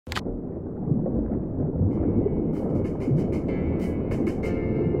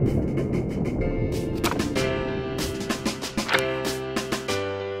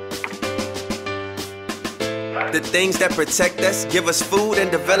The things that protect us, give us food and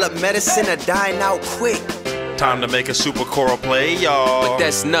develop medicine are dying out quick. Time to make a super coral play, y'all. But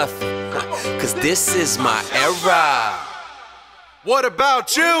that's nothing, cause this is my era. What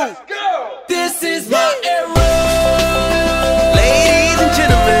about you? This is my era. Ladies and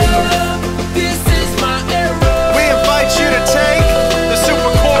gentlemen, this is my era. We invite you to take the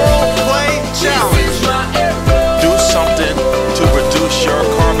super coral play challenge. This is my era. Do something to reduce your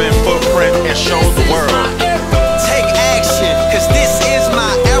carbon footprint and show the world. Take action, cause this is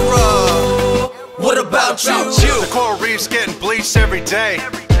my era. What about you? The coral reef's getting bleached every day.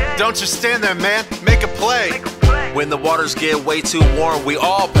 Don't just stand there, man, make a play. When the waters get way too warm, we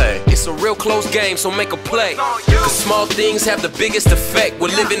all pay. It's a real close game, so make a play. Cause small things have the biggest effect.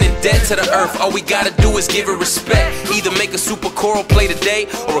 We're living in debt to the earth. All we gotta do is give it respect. Either make a super coral play today,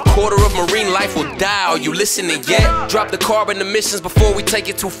 or a quarter of marine life will die. Are you listening yet? Drop the carbon emissions before we take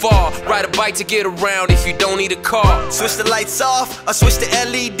it too far. Ride a bike to get around if you don't need a car. Switch the lights off, or switch to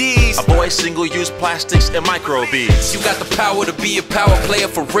LEDs. Avoid single-use plastics and microbeads. You got the power to be a power player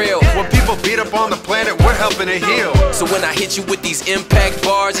for real. When people beat up on the planet, we're helping it heal. So when I hit you with these impact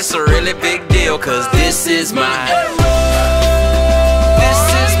bars, it's a really big deal. Cause this is my era. This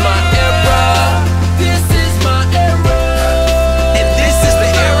is my era. This is my era. And this is the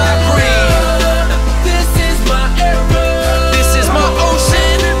air I breathe. This is my era. This is my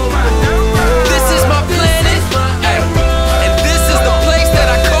ocean. This is my planet. And this is the place that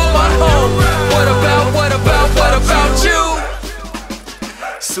I call my home. What about you?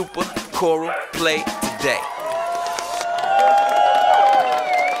 Super coral play.